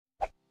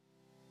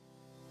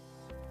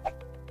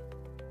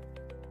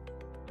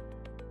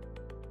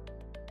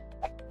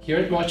Here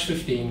at March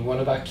 15, one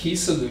of our key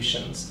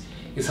solutions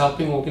is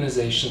helping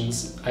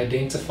organizations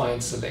identify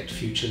and select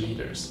future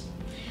leaders.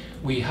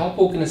 We help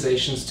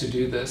organizations to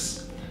do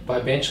this by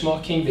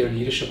benchmarking their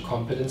leadership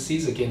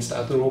competencies against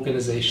other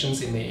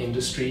organizations in their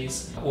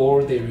industries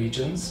or their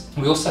regions.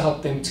 We also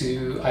help them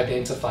to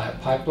identify a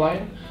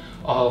pipeline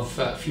of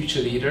future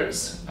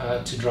leaders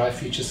to drive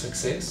future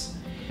success.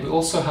 We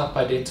also help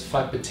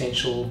identify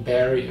potential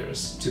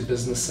barriers to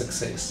business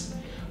success.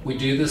 We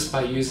do this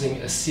by using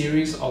a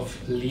series of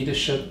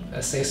leadership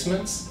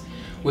assessments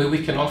where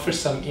we can offer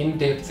some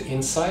in-depth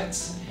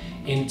insights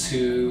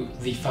into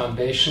the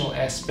foundational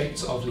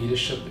aspects of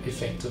leadership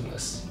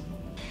effectiveness.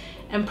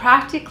 And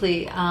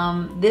practically,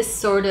 this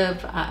sort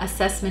of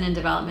assessment and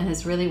development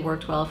has really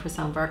worked well for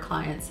some of our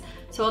clients.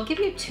 So I'll give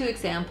you two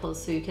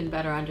examples so you can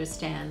better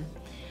understand.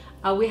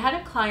 We had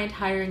a client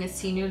hiring a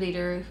senior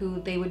leader who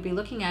they would be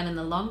looking at in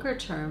the longer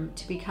term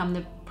to become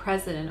the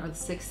president or the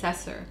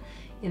successor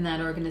in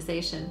that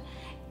organization.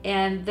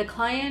 And the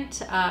client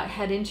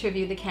had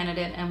interviewed the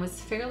candidate and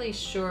was fairly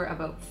sure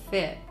about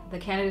fit. The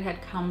candidate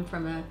had come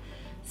from a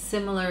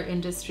similar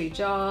industry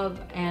job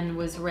and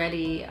was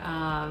ready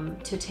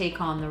to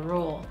take on the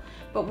role.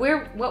 But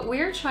what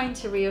we're trying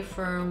to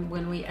reaffirm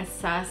when we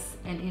assess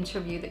and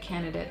interview the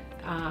candidate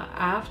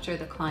after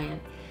the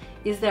client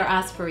is their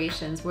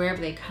aspirations. Where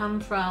have they come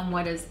from?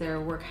 What has their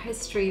work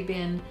history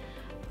been?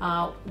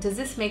 Does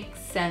this make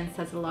sense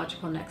as a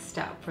logical next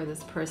step for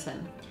this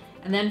person?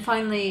 And then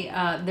finally,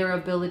 their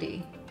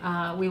ability.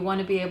 We want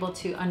to be able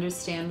to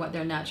understand what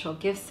their natural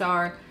gifts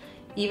are,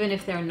 even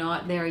if they're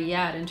not there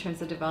yet in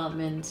terms of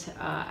development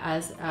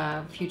as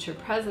a future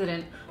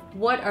president.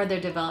 What are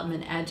their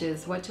development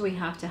edges? What do we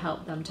have to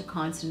help them to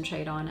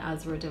concentrate on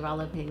as we're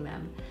developing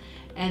them?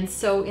 And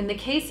so in the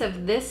case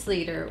of this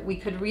leader, we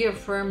could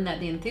reaffirm that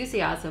the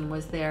enthusiasm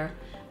was there,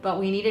 but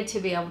we needed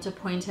to be able to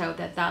point out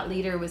that that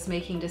leader was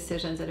making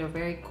decisions at a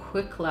very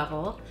quick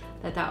level,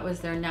 that was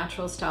their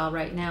natural style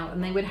right now,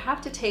 and they would have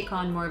to take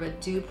on more of a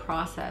due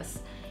process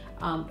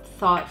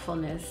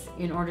thoughtfulness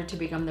in order to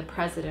become the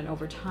president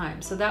over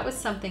time. So that was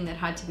something that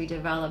had to be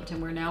developed,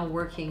 and we're now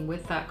working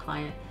with that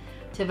client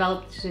to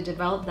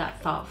develop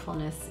that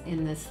thoughtfulness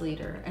in this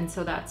leader. And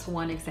so that's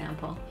one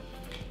example.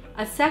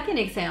 A second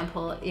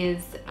example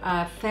is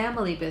a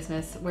family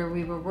business where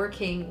we were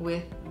working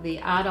with the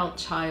adult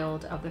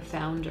child of the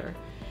founder.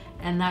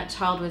 And that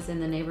child was in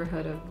the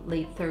neighborhood of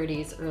late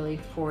 30s, early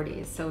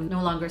 40s. So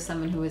no longer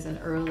someone who was in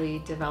early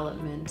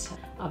development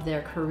of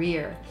their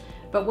career.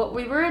 But what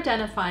we were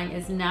identifying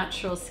is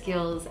natural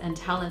skills and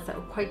talents that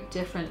were quite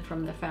different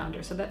from the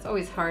founder. So that's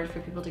always hard for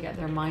people to get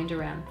their mind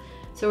around.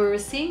 So we were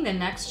seeing the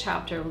next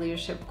chapter of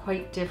leadership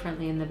quite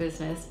differently in the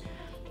business.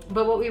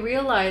 But what we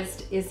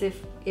realized is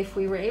if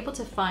we were able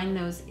to find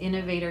those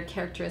innovator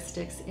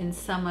characteristics in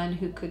someone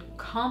who could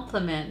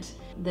complement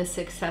the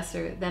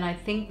successor, then I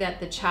think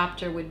that the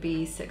chapter would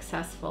be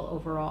successful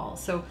overall.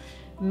 So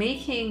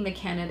making the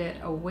candidate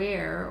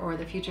aware, or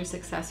the future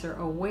successor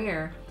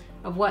aware,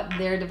 of what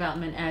their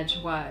development edge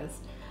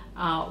was,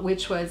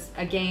 which was,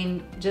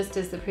 again, just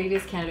as the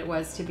previous candidate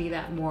was, to be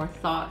that more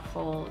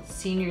thoughtful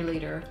senior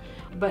leader,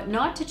 but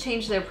not to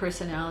change their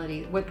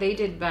personality. What they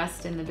did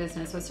best in the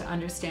business was to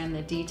understand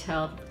the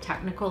detailed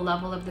technical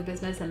level of the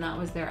business, and that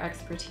was their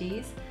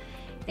expertise.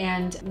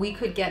 And we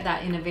could get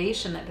that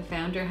innovation that the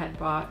founder had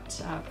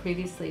brought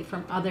previously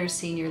from other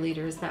senior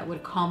leaders that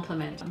would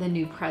complement the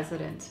new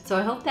president. So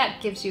I hope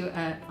that gives you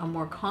a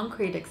more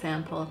concrete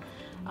example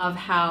of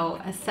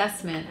how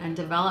assessment and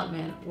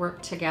development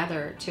work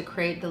together to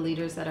create the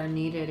leaders that are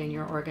needed in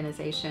your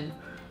organization.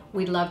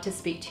 We'd love to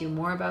speak to you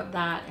more about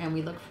that, and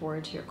we look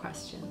forward to your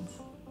questions.